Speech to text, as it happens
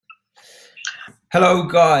Hello,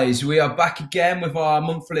 guys. We are back again with our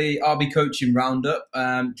monthly RB coaching roundup.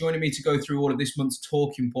 Joining me to go through all of this month's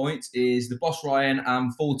talking points is the boss Ryan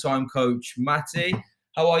and full-time coach Matty.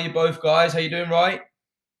 How are you both, guys? How you doing, right?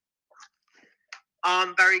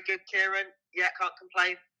 I'm very good, Kieran. Yeah, can't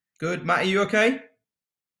complain. Good. Matty, you okay?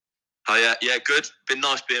 Oh yeah, good. Been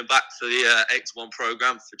nice being back for the 8 to 1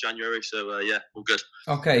 program for January. So yeah, all good.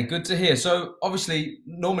 Okay, good to hear. So obviously,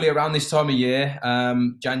 normally around this time of year,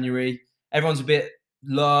 January, everyone's a bit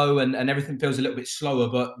low and everything feels a little bit slower,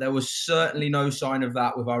 but there was certainly no sign of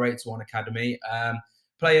that with our 8 to 1 Academy.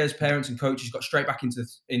 Players, parents and coaches got straight back into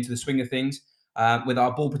the swing of things with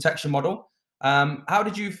our ball protection model. How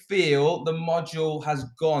did you feel the module has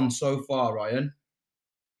gone so far, Ryan?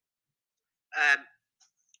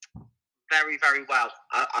 Very, very well.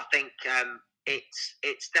 I think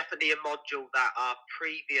it's definitely a module that our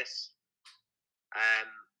previous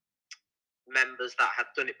members that have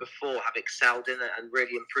done it before have excelled in it and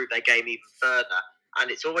really improved their game even further.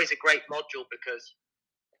 And it's always a great module because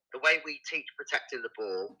the way we teach protecting the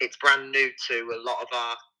ball, it's brand new to a lot of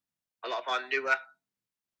our newer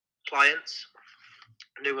clients,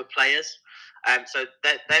 newer players. So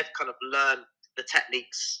they've kind of learned the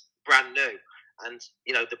techniques brand new, and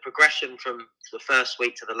the progression from the first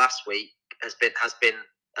week to the last week has been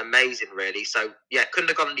amazing, really. So yeah, couldn't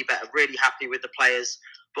have gone any better. Really happy with the players,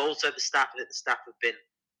 but also the staff. I think the staff have been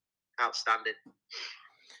outstanding.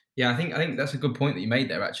 Yeah, I think that's a good point that you made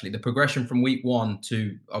there. Actually, the progression from week one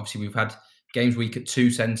to obviously we've had games week at two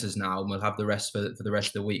centres now, and we'll have the rest for the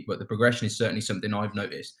rest of the week. But the progression is certainly something I've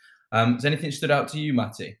noticed. Has anything stood out to you,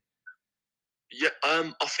 Matty? Yeah,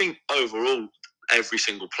 I think overall every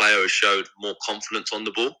single player has showed more confidence on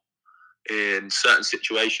the ball in certain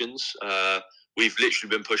situations. We've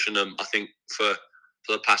literally been pushing them, I think, for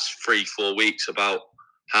the past 3-4 weeks about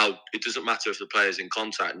how it doesn't matter if the player's in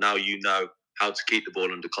contact. Now you know how to keep the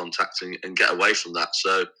ball under contact and get away from that.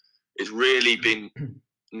 So it's really been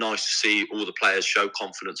nice to see all the players show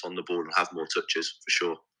confidence on the ball and have more touches for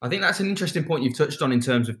sure. I think that's an interesting point you've touched on in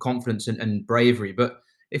terms of confidence and bravery. But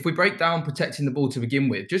if we break down protecting the ball to begin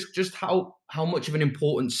with, just how much of an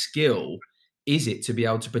important skill is it to be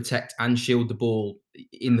able to protect and shield the ball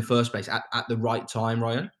in the first place at the right time,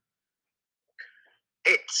 Ryan?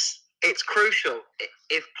 It's crucial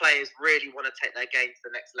if players really want to take their game to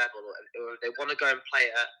the next level, or they want to go and play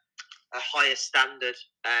a higher standard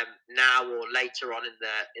now or later on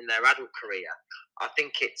in their adult career. I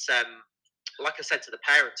think it's like I said to the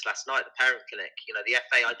parents last night, the parent clinic. The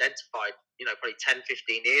FA identified, probably 10,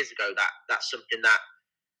 15 years ago that that's something that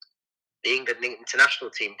the England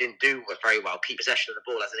international team didn't do very well. Keep possession of the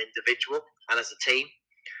ball as an individual and as a team.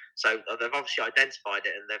 So they've obviously identified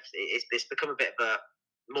it, and it's become a bit of a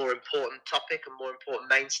more important topic and more important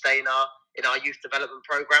mainstay in our youth development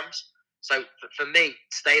programs. So for me,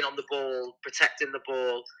 staying on the ball, protecting the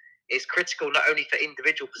ball is critical not only for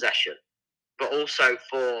individual possession, but also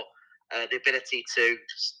for the ability to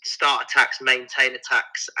start attacks, maintain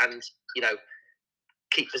attacks, and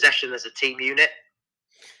keep possession as a team unit.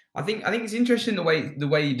 I think it's interesting the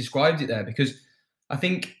way you described it there, because I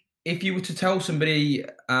think if you were to tell somebody,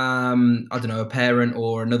 I don't know, a parent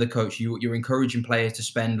or another coach, you're encouraging players to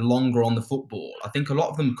spend longer on the football, I think a lot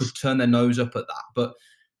of them could turn their nose up at that. But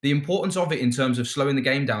the importance of it in terms of slowing the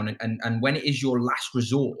game down and when it is your last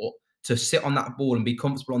resort to sit on that ball and be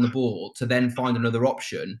comfortable on the ball to then find another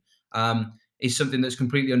option, is something that's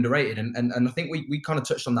completely underrated. And I think we kind of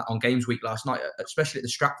touched on that on Games Week last night, especially at the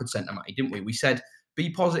Stratford Centre, Matty, didn't we? We said be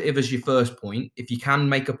positive as your first point. If you can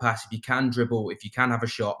make a pass, if you can dribble, if you can have a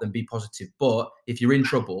shot, then be positive. But if you're in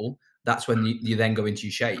trouble, that's when you then go into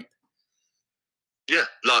your shape. Yeah,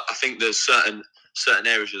 like I think there's certain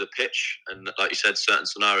areas of the pitch, and like you said, certain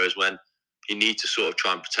scenarios when you need to sort of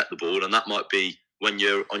try and protect the ball, and that might be when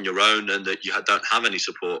you're on your own and that you don't have any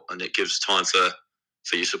support, and it gives time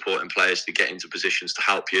for your supporting players to get into positions to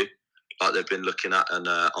help you, like they've been looking at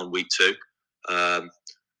on week 2.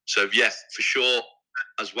 So yeah, for sure,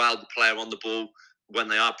 as well, the player on the ball when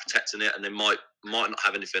they are protecting it and they might not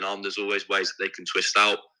have anything on, there's always ways that they can twist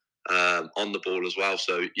out on the ball as well.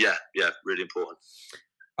 So yeah, really important.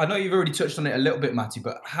 I know you've already touched on it a little bit, Matty,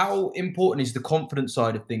 but how important is the confidence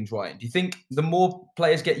side of things, Ryan? Do you think the more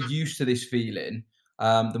players get used to this feeling,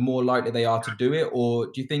 the more likely they are to do it? Or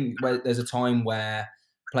do you think there's a time where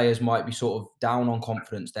players might be sort of down on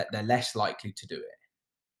confidence, that they're less likely to do it?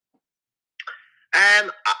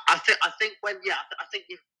 I think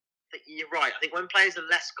you're right. I think when players are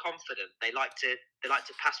less confident, they like to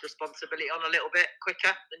pass responsibility on a little bit quicker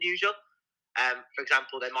than usual. For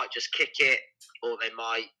example, they might just kick it or they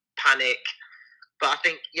might panic. But I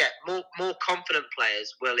think more confident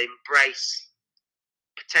players will embrace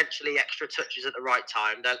potentially extra touches at the right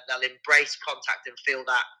time. They'll embrace contact and feel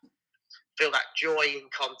that joy in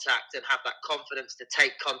contact and have that confidence to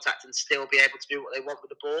take contact and still be able to do what they want with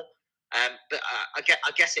the ball. But I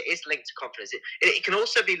guess it is linked to confidence. It can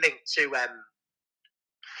also be linked to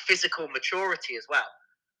physical maturity as well.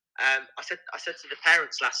 I said to the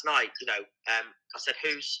parents last night, I said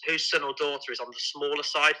whose son or daughter is on the smaller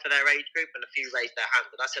side for their age group, and a few raised their hand.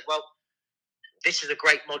 And I said, well, this is a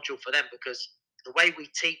great module for them because the way we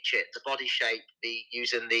teach it, the body shape,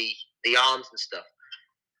 using the arms and stuff,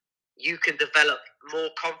 you can develop more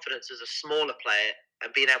confidence as a smaller player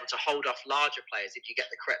and being able to hold off larger players if you get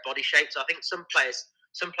the correct body shape. So I think some players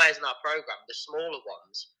in our program, the smaller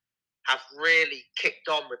ones, have really kicked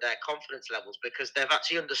on with their confidence levels because they've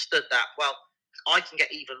actually understood that, well, I can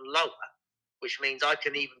get even lower, which means I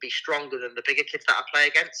can even be stronger than the bigger kids that I play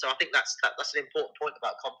against. So I think that's an important point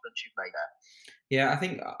about confidence you've made there. Yeah, I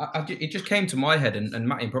think it just came to my head, and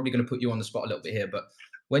Matty, I'm probably going to put you on the spot a little bit here, but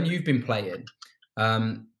when you've been playing,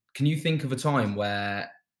 can you think of a time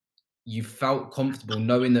where you felt comfortable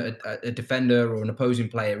knowing that a defender or an opposing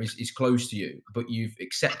player is close to you, but you've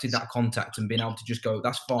accepted that contact and been able to just go,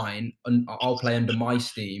 that's fine, and I'll play under my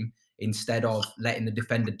steam instead of letting the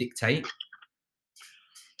defender dictate?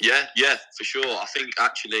 Yeah, for sure. I think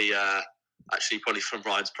actually probably from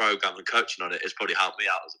Ryan's program and coaching on it has probably helped me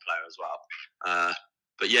out as a player as well.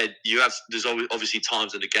 But yeah, there's obviously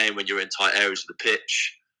times in the game when you're in tight areas of the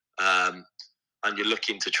pitch, and you're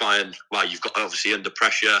looking to try and, well, you've got obviously under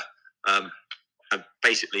pressure, and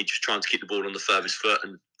basically just trying to keep the ball on the furthest foot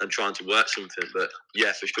and trying to work something. But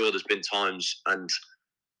yeah, for sure, there's been times, and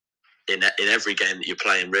in every game that you're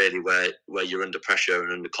playing really, where you're under pressure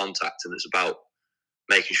and under contact, and it's about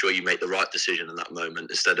making sure you make the right decision in that moment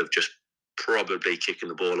instead of just probably kicking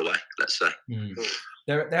the ball away, let's say.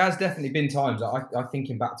 There has definitely been times, I'm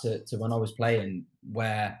thinking back to when I was playing,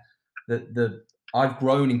 where I've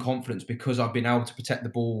grown in confidence because I've been able to protect the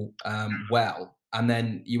ball well. And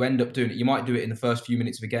then you end up doing it. You might do it in the first few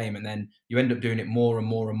minutes of a game, and then you end up doing it more and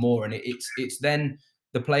more and more. And it's then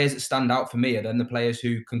the players that stand out for me are then the players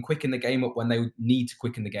who can quicken the game up when they need to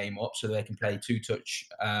quicken the game up, so they can play 2-touch,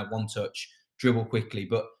 1-touch, dribble quickly.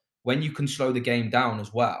 But when you can slow the game down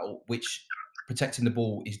as well, which protecting the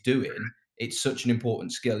ball is doing, it's such an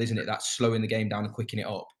important skill, isn't it? That's slowing the game down and quickening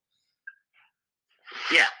it up.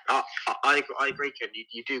 Yeah, I agree, Ken.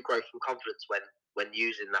 You do grow from confidence when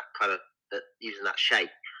using that kind of using that shape.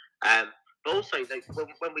 But also,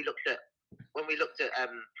 when we looked at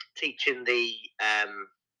teaching the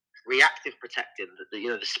reactive protecting,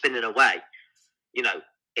 the spinning away,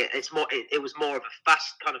 it was more of a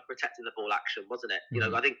fast kind of protecting the ball action, wasn't it?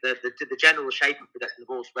 Mm-hmm. I think the general shape of protecting the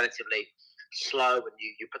ball is relatively slow, and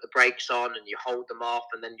you put the brakes on and you hold them off,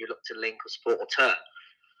 and then you look to link or support or turn.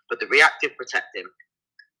 But the reactive protecting,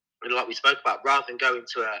 like we spoke about, rather than going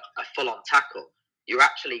to a full-on tackle, you're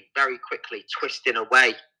actually very quickly twisting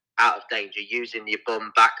away out of danger, using your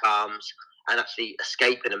bum, back arms, and actually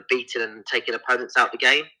escaping and beating and taking opponents out of the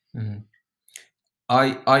game. Mm-hmm.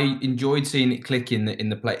 I enjoyed seeing it click in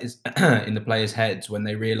the players in the players' heads when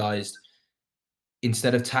they realised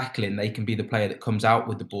instead of tackling, they can be the player that comes out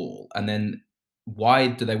with the ball. And then why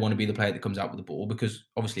do they want to be the player that comes out with the ball? Because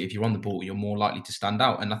obviously, if you're on the ball, you're more likely to stand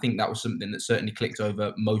out. And I think that was something that certainly clicked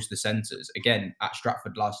over most of the centres. Again, at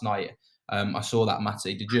Stratford last night, I saw that,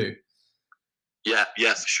 Matty. Did you? Yeah,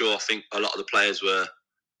 for sure. I think a lot of the players were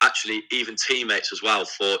actually, even teammates as well,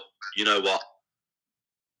 thought, you know what,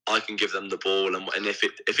 I can give them the ball. And if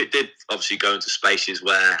it did obviously go into spaces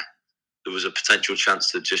where there was a potential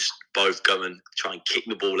chance to just both go and try and kick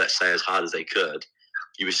the ball, let's say, as hard as they could,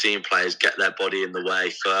 you were seeing players get their body in the way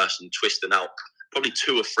first and twisting out probably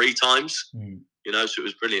 2 or 3 times. So it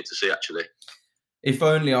was brilliant to see, actually. If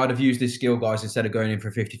only I'd have used this skill, guys, instead of going in for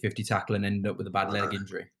a 50-50 tackle and ended up with a bad leg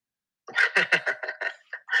injury.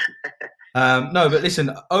 No, but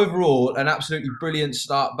listen, overall, an absolutely brilliant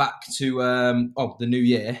start back to the new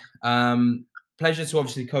year. Pleasure to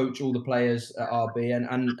obviously coach all the players at RB,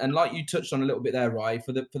 and like you touched on a little bit there, Ryan,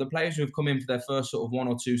 for the players who have come in for their first sort of 1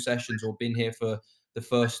 or 2 sessions or been here for the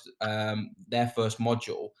first their first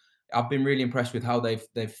module, I've been really impressed with how they've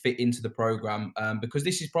fit into the program, because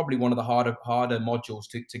this is probably one of the harder modules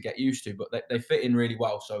to get used to, but they fit in really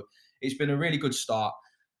well. So it's been a really good start.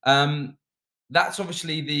 That's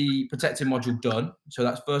obviously the protecting module done. So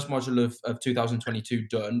that's first module of 2022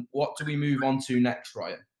 done. What do we move on to next,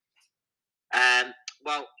 Ryan?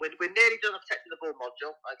 Well, we're nearly done with protecting the ball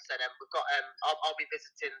module. Like I said, we've got. I'll be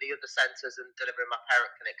visiting the other centres and delivering my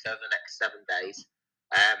parent clinics over the next 7 days.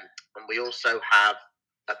 And we also have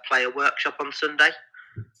a player workshop on Sunday.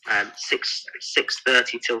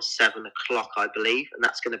 6:30 till 7 o'clock, I believe, and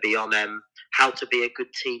that's going to be on how to be a good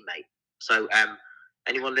teammate. So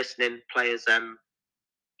anyone listening, players,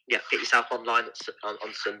 get yourself online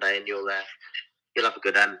on Sunday, and you'll have a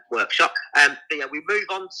good workshop. But yeah, we move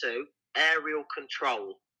on to aerial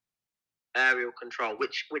control. Aerial control,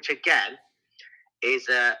 which again is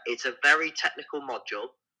it's a very technical module,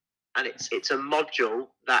 and it's a module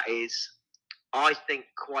that is, I think,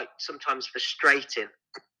 quite sometimes frustrating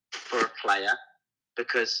for a player,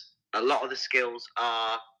 because a lot of the skills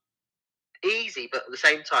are easy, but at the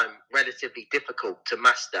same time relatively difficult to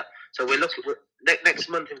master. So next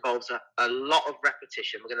month involves a lot of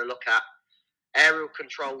repetition. We're going to look at aerial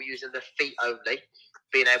control using the feet only,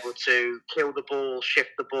 being able to kill the ball,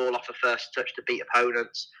 shift the ball off a first touch to beat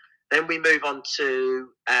opponents. Then we move on to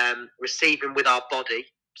receiving with our body,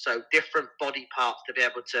 so different body parts to be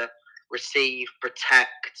able to receive,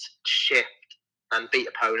 protect, shift, and beat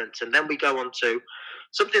opponents. And then we go on to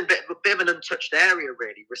something a bit of an untouched area,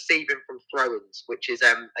 really, receiving from throw-ins, which is,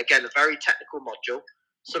 again, a very technical module,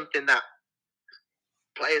 something that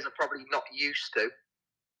players are probably not used to.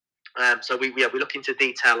 So we look into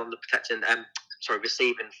detail on the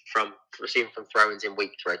receiving from throw-ins in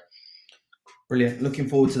week 3. Brilliant. Looking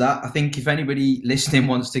forward to that. I think if anybody listening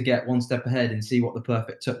wants to get one step ahead and see what the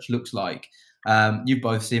perfect touch looks like, you've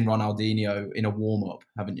both seen Ronaldinho in a warm-up,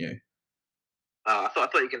 haven't you? I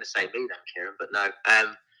thought you were going to say me then, Kieran, but no. I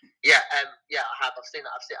have. I've seen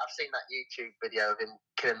that. I've seen that YouTube video of him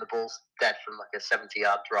killing the balls dead from like a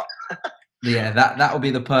 70-yard drop. Yeah, that will be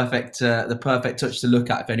the perfect touch to look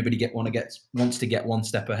at if anybody wants to get one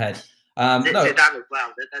step ahead. Zidane as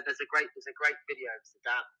well. There's a great video of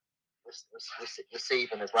Zidane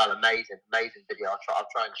receiving as well. Amazing video. I'll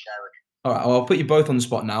try and share it. All right, well, I'll put you both on the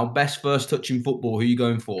spot now. Best first touch in football. Who are you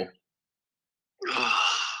going for?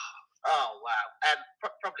 Oh wow,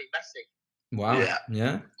 probably Messi. Wow.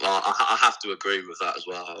 Yeah. Well, I have to agree with that as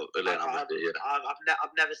well.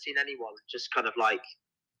 I've never seen anyone just kind of like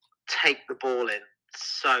take the ball in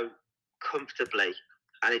so comfortably,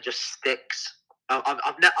 and it just sticks. Put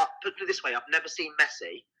it this way: I've never seen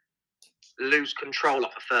Messi lose control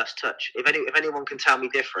off a first touch. If anyone can tell me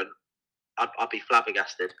different, I'd be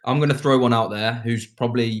flabbergasted. I'm going to throw one out there who's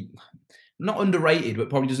probably not underrated, but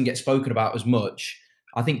probably doesn't get spoken about as much.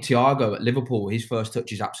 I think Thiago at Liverpool, his first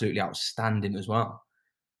touch is absolutely outstanding as well.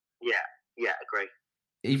 Yeah, agree.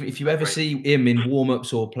 If you ever see him in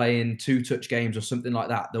warm-ups or playing 2-touch games or something like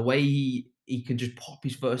that, the way he can just pop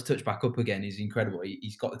his first touch back up again is incredible.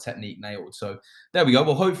 He's got the technique nailed. So there we go.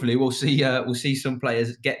 Well, hopefully we'll see some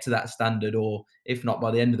players get to that standard, or if not, by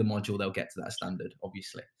the end of the module, they'll get to that standard,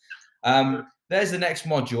 obviously. There's the next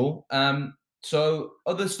module. So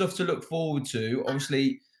other stuff to look forward to,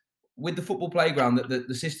 obviously, with the Football Playground,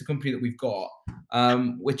 the sister company that we've got,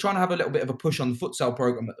 we're trying to have a little bit of a push on the futsal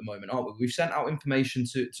program at the moment, aren't we? We've sent out information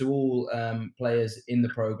to all players in the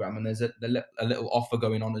program, and there's a little offer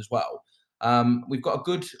going on as well. We've got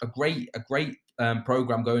a great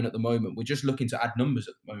program going at the moment. We're just looking to add numbers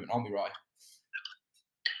at the moment, aren't we, Ryan?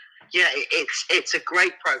 Yeah, it's a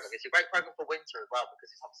great program. It's a great program for winter as well, because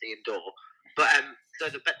it's obviously indoor. But so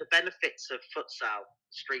the benefits of futsal,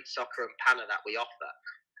 street soccer, and Panna that we offer.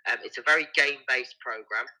 It's a very game-based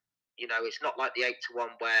program. You know, it's not like the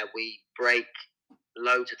 8-to-1 where we break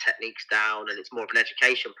loads of techniques down and it's more of an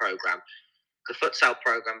education program. The futsal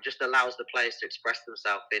program just allows the players to express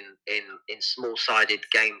themselves in small-sided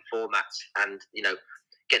game formats, and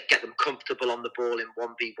get them comfortable on the ball in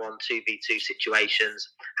 1v1, 2v2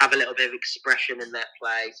 situations. Have a little bit of expression in their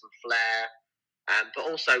play, some flair, but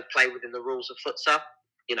also play within the rules of futsal.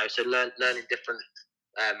 So learning different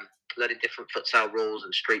futsal rules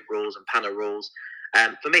and street rules and Panna rules.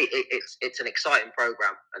 For me, it's an exciting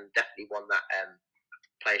program, and definitely one that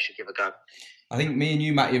players should give a go. I think me and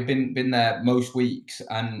you, Matty, have been there most weeks,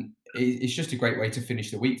 and it's just a great way to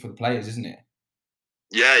finish the week for the players, isn't it?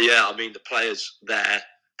 Yeah. I mean, the players there,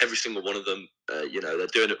 every single one of them, they're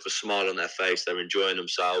doing it with a smile on their face. They're enjoying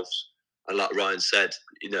themselves, and like Ryan said,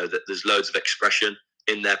 that there's loads of expression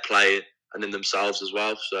in their play and in themselves as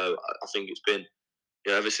well. So I think it's been,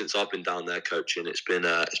 ever since I've been down there coaching, it's been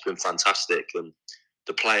fantastic, and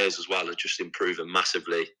the players as well are just improving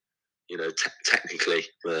massively, technically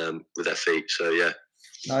with their feet. So yeah,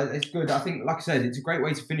 no, it's good. I think, like I said, it's a great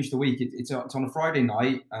way to finish the week. It's on a Friday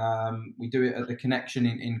night. We do it at the Connection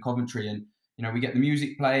in Coventry, and we get the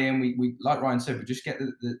music playing. We like Ryan said, we just get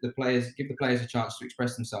the players, give the players a chance to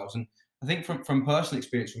express themselves. And I think from personal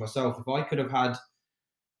experience for myself, if I could have had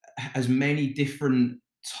as many different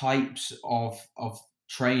types of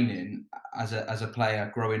training as a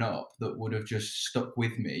player growing up that would have just stuck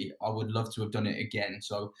with me. I would love to have done it again.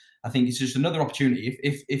 So I think it's just another opportunity.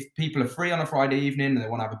 If people are free on a Friday evening and they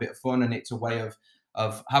want to have a bit of fun and it's a way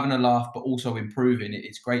of having a laugh but also improving,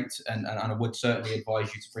 it's great. And I would certainly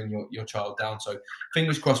advise you to bring your child down. So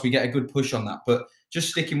fingers crossed we get a good push on that. But just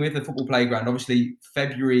sticking with the football playground, obviously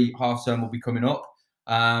February half term will be coming up.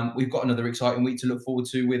 We've got another exciting week to look forward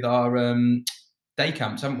to with our day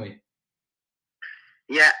camps, haven't we?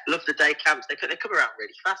 Yeah, love the day camps. They come around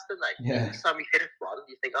really fast, don't they? Yeah. Each time we finish one,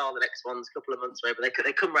 you think, oh, the next one's a couple of months away, but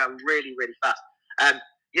they come around really, really fast.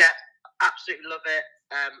 Yeah, absolutely love it.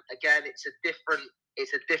 Again, it's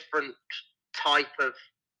a different type of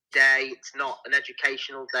day. It's not an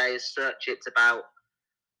educational day as such. It's about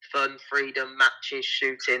fun, freedom, matches,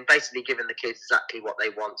 shooting, basically giving the kids exactly what they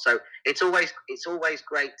want. So it's always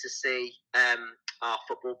great to see our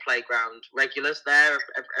football playground regulars there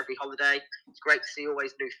every holiday. It's great to see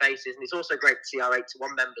always new faces, and it's also great to see our 8 to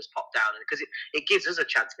 1 members pop down, because it gives us a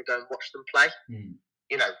chance to go and watch them play.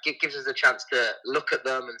 You know, gives us a chance to look at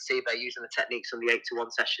them and see if they're using the techniques on the 8 to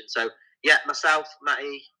 1 session. So yeah, myself,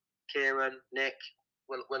 Matty, Kieran, Nick,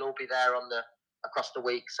 we'll all be there across the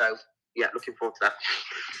week. So yeah, looking forward to that.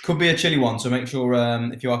 Could be a chilly one, so make sure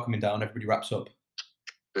if you are coming down, everybody wraps up.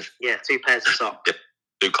 Yeah, 2 pairs of socks.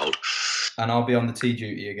 Too cold. And I'll be on the tea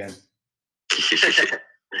duty again.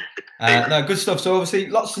 No, good stuff. So obviously,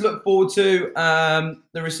 lots to look forward to.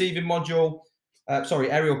 The receiving module,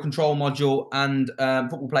 aerial control module, and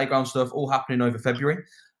football playground stuff all happening over February,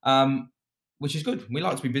 which is good. We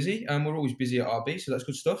like to be busy, and we're always busy at RB, so that's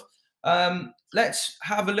good stuff. Let's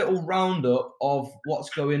have a little roundup of what's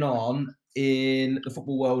going on in the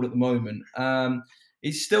football world at the moment.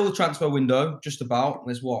 It's still the transfer window, just about.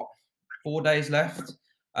 There's 4 days left.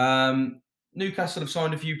 Newcastle have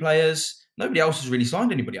signed a few players. Nobody else has really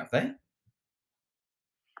signed anybody, have they?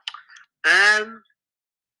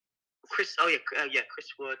 Chris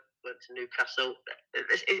Wood went to Newcastle.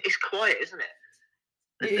 It's quiet, isn't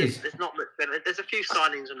it? It is. There's not much. There's a few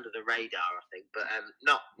signings under the radar, I think, but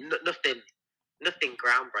nothing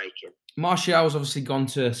groundbreaking. Martial's obviously gone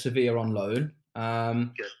to Sevilla on loan.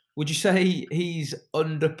 Good. Would you say he's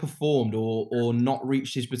underperformed or not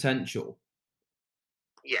reached his potential?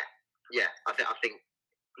 Yeah. I think.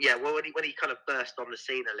 Yeah. Well, when he kind of burst on the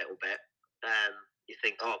scene a little bit, you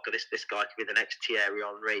think, oh, God, this guy could be the next Thierry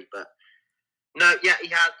Henry. But no, yeah,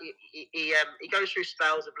 he goes through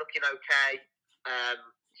spells of looking okay,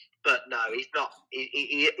 but no, he's not.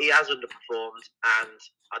 He has underperformed, and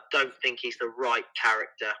I don't think he's the right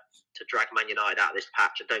character to drag Man United out of this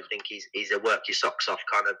patch. I don't think he's a work your socks off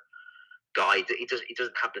kind of guy. He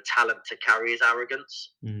doesn't have the talent to carry his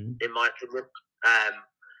arrogance, in my opinion.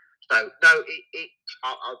 So no,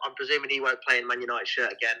 I'm presuming he won't play in Man United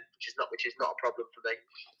shirt again, which is not a problem for me.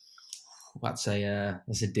 That's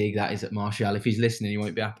a dig that is at Martial. If he's listening, he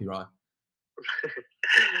won't be happy, right?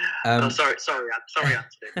 Sorry,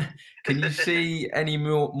 Anthony. Can you see any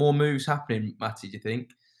more moves happening, Matty? Do you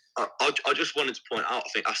think? I just wanted to point out, I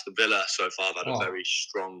think Aston Villa so far have had a very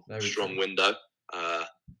strong window.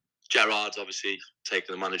 Gerrard's obviously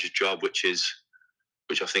taken the manager's job, which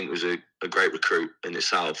I think was a great recruit in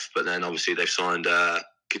itself. But then obviously they've signed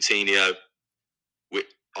Coutinho, which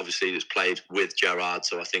obviously has played with Gerrard.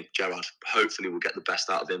 So I think Gerrard hopefully will get the best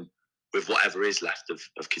out of him with whatever is left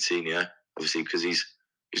of Coutinho. Obviously because he's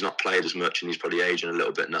not played as much and he's probably aging a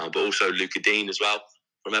little bit now. But also Luca Dean as well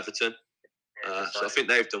from Everton. So I think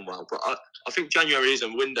they've done well. But I think January is a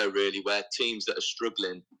window really where teams that are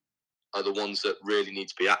struggling are the ones that really need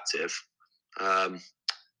to be active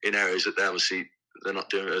in areas that they're not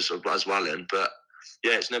doing as well in. But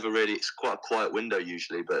yeah, it's quite a quiet window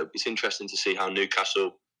usually. But it's interesting to see how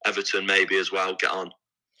Newcastle, Everton maybe as well get on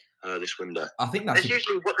this window. I think there's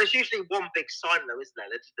usually one big sign though, isn't there?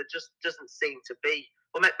 There just doesn't seem to be.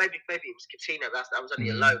 Well, maybe it was Coutinho. That was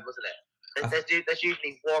only a loan, wasn't it? There's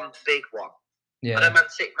usually one big one. Yeah. I know Man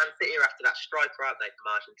City are after that striker, aren't they,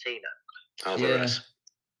 from Argentina? Alvarez.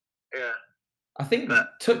 Yeah. I think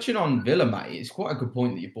touching on Villa, mate, it's quite a good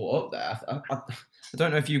point that you brought up there. I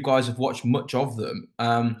don't know if you guys have watched much of them,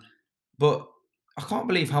 but I can't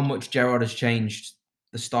believe how much Gerrard has changed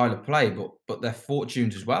the style of play, but their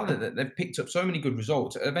fortunes as well. They've picked up so many good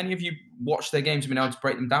results. Have any of you watched their games and been able to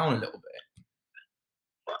break them down a little bit?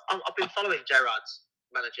 Well, I've been following Gerrard's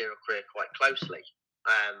managerial career quite closely,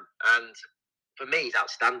 and for me, he's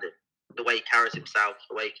outstanding. The way he carries himself,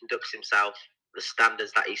 the way he conducts himself, the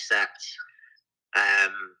standards that he sets.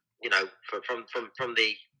 From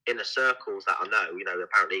the inner circles that I know,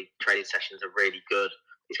 apparently training sessions are really good.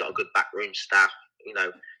 He's got a good backroom staff.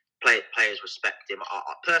 players respect him.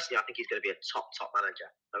 Personally, I think he's going to be a top manager,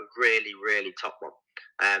 a really, really top one.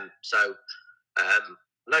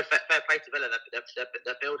 No, fair play to Villa.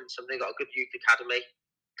 They're building something. They've got a good youth academy,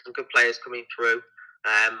 some good players coming through.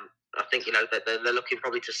 I think they're looking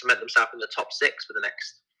probably to cement themselves in the top 6 for the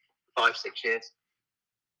next 5-6 years.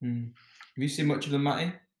 Have you seen much of them,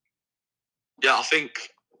 Matty? Yeah, I think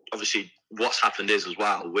obviously what's happened is as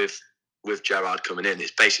well with Gerrard coming in,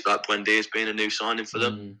 it's basically like Buendia's been a new signing for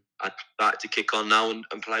them. I'd like to kick on now and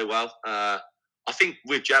play well. I think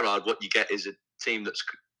with Gerrard, what you get is a team that's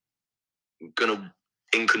going to,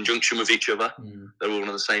 in conjunction with each other, they're all on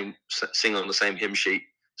the same, sing on the same hymn sheet,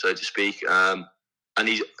 so to speak. And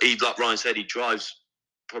he, like Ryan said, he drives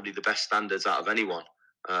probably the best standards out of anyone.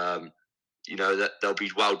 That they'll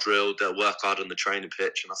be well drilled, they'll work hard on the training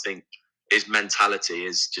pitch, and I think his mentality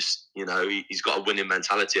is just, he's got a winning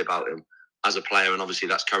mentality about him as a player, and obviously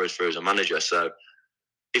that's carried through as a manager. So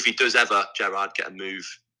if he does ever, Gerrard, get a move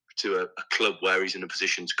to a club where he's in a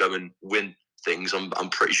position to go and win things, I'm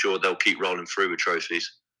pretty sure they'll keep rolling through with trophies.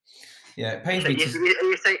 Yeah, it pains me. Are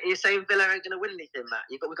you saying Villa ain't going to win anything, Matt?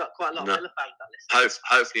 We've got quite a lot of Villa fans that listen.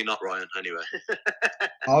 Hopefully not, Ryan. Anyway,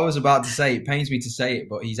 I was about to say, it pains me to say it,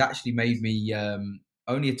 but he's actually made me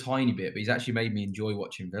only a tiny bit, but he's actually made me enjoy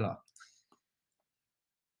watching Villa.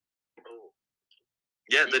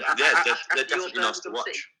 Yeah, they're definitely nice to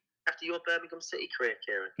watch. After your Birmingham City career,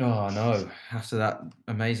 Kieran. Oh no! After that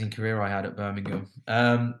amazing career I had at Birmingham,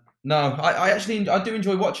 no, I do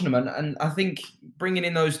enjoy watching them, and I think bringing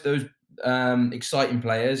in those exciting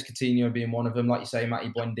players, Coutinho being one of them, like you say,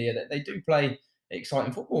 Matty, Buendia, that they do play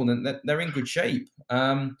exciting football and they're in good shape.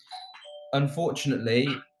 Unfortunately,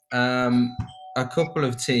 a couple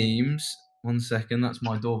of teams. 1 second, that's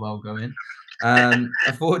my doorbell going.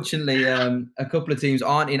 Unfortunately, a couple of teams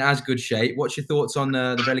aren't in as good shape. What's your thoughts on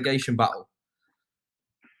the relegation battle?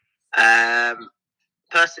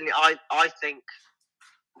 Personally, I think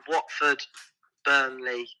Watford,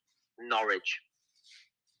 Burnley, Norwich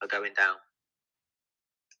are going down.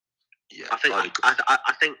 Yeah, I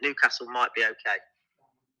think Newcastle might be okay.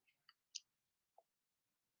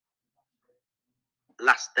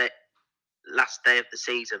 Last day of the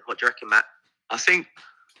season. What do you reckon, Matt? I think,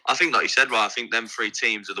 like you said, right. I think them 3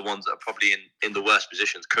 teams are the ones that are probably in the worst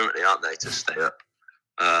positions currently, aren't they, to stay up?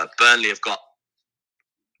 Burnley have got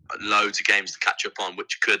loads of games to catch up on,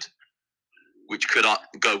 which could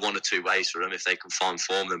go one or two ways for them. If they can find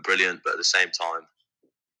form, then brilliant. But at the same time,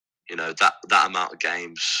 that amount of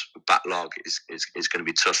games backlog is going to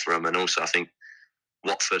be tough for them. And also, I think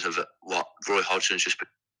Watford Roy Hodgson's just been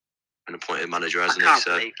appointed manager, hasn't he? I can't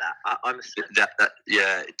believe that. Honestly.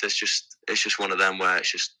 It's just one of them where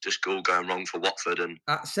it's just all going wrong for Watford. And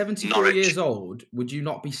at 74 Norwich. years old, would you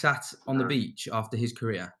not be sat on the beach after his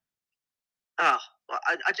career? I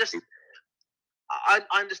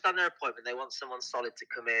understand their appointment. They want someone solid to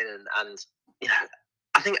come in and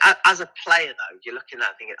I think as a player though, you're looking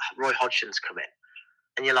at thinking Roy Hodgson's come in,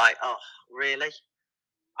 and you're like, oh really?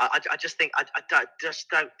 I just think I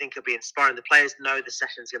don't think it'll be inspiring. The players know the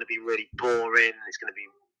session's going to be really boring. It's going to be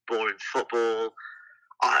boring football.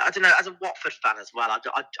 I don't know. As a Watford fan as well,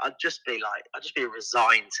 I'd just be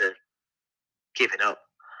resigned to giving up.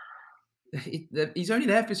 He's only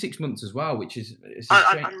there for 6 months as well, which is.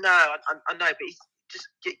 I know, but just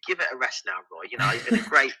give it a rest now, Roy. He's been a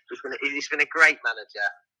great. He's been a great manager.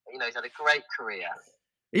 He's had a great career.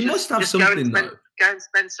 He must have something though. Go and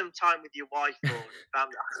spend some time with your wife or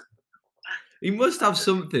family. He must have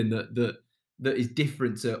something that is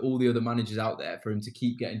different to all the other managers out there for him to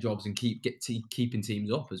keep getting jobs and keeping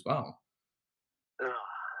teams up as well.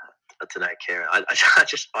 I don't know, Kieran. I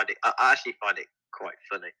just find it. I actually find it quite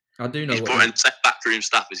funny. I do know. He's brought in backroom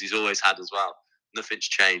staff as he's always had as well. Nothing's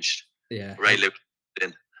changed. Yeah. Ray lived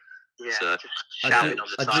in. Yeah. So,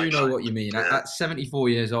 I do know what you mean. Yeah. At 74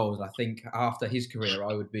 years old, I think after his career,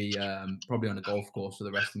 I would be probably on a golf course for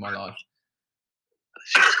the rest of my life.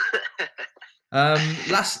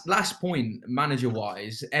 Last point,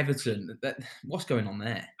 manager-wise, Everton. What's going on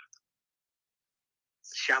there?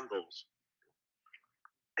 Shambles.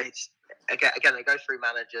 It's again. They go through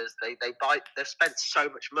managers. They buy. They've spent so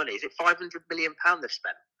much money. Is it £500 million they've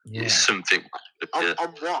spent? Yeah. Something. On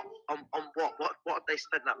what? On what? What have they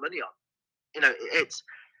spent that money on? It's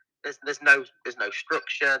there's no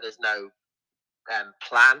structure. There's no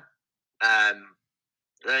plan.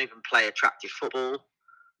 They don't even play attractive football.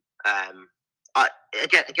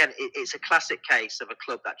 It's a classic case of a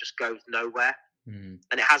club that just goes nowhere, and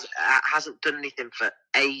it hasn't done anything for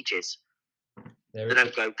ages. They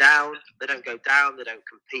don't go down. They don't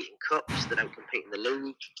compete in cups. They don't compete in the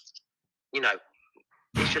league.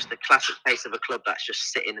 it's just a classic case of a club that's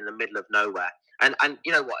just sitting in the middle of nowhere. And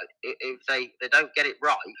you know what? If they don't get it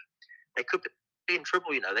right, they could be in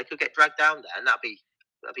trouble. You know, they could get dragged down there, and that'd be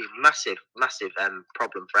a massive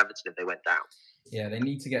problem for Everton if they went down. Yeah, they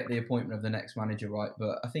need to get the appointment of the next manager right.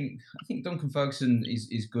 But I think Duncan Ferguson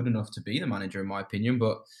is good enough to be the manager, in my opinion.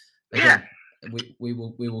 But again, we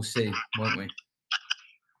will see, won't we?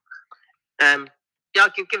 Yeah, I'll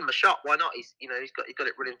give him a shot. Why not? He's got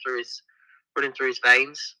it running through his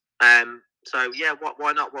veins. So yeah,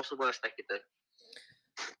 why not? What's the worst they could do?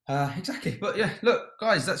 Exactly. But yeah, look,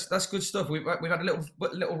 guys, that's good stuff. We've had a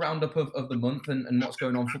little roundup of the month and what's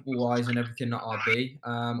going on football wise and everything at RB.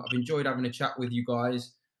 I've enjoyed having a chat with you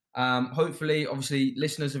guys. Hopefully, obviously,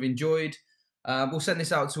 listeners have enjoyed. We'll send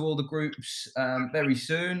this out to all the groups very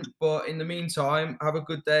soon. But in the meantime, have a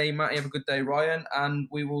good day, Matty. Have a good day, Ryan, and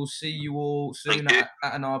we will see you all soon at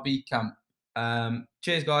an RB camp.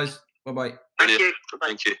 Cheers, guys. Bye bye. Thank you.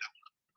 Thank you.